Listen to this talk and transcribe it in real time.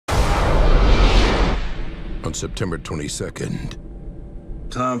on September 22nd.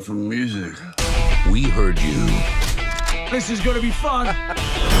 Time for music. We heard you. This is gonna be fun.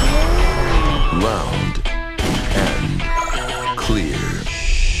 Loud and clear.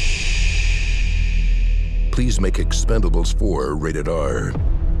 Please make Expendables 4 rated R.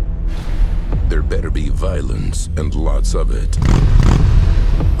 There better be violence and lots of it.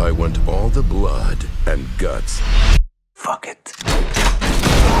 I want all the blood and guts. Fuck it.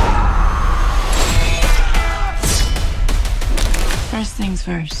 First things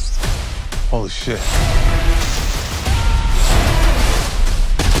first. Holy shit.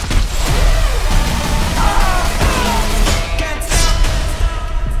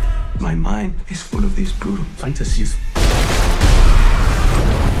 My mind is full of these brutal fantasies.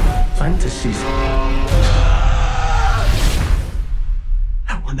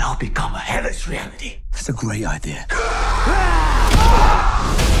 That will now become a hellish reality. That's a great idea.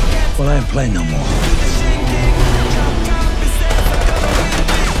 Well, I ain't playing no more.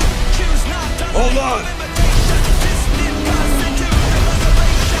 Hold on!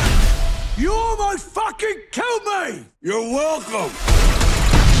 You almost fucking killed me! You're welcome!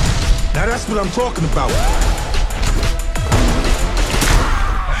 Now that's what I'm talking about.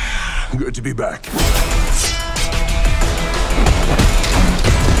 Good to be back.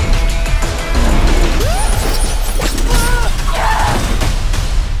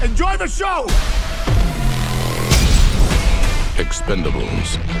 Enjoy the show!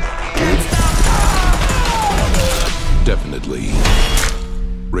 Expendables. Definitely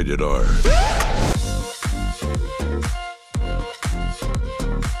rated R.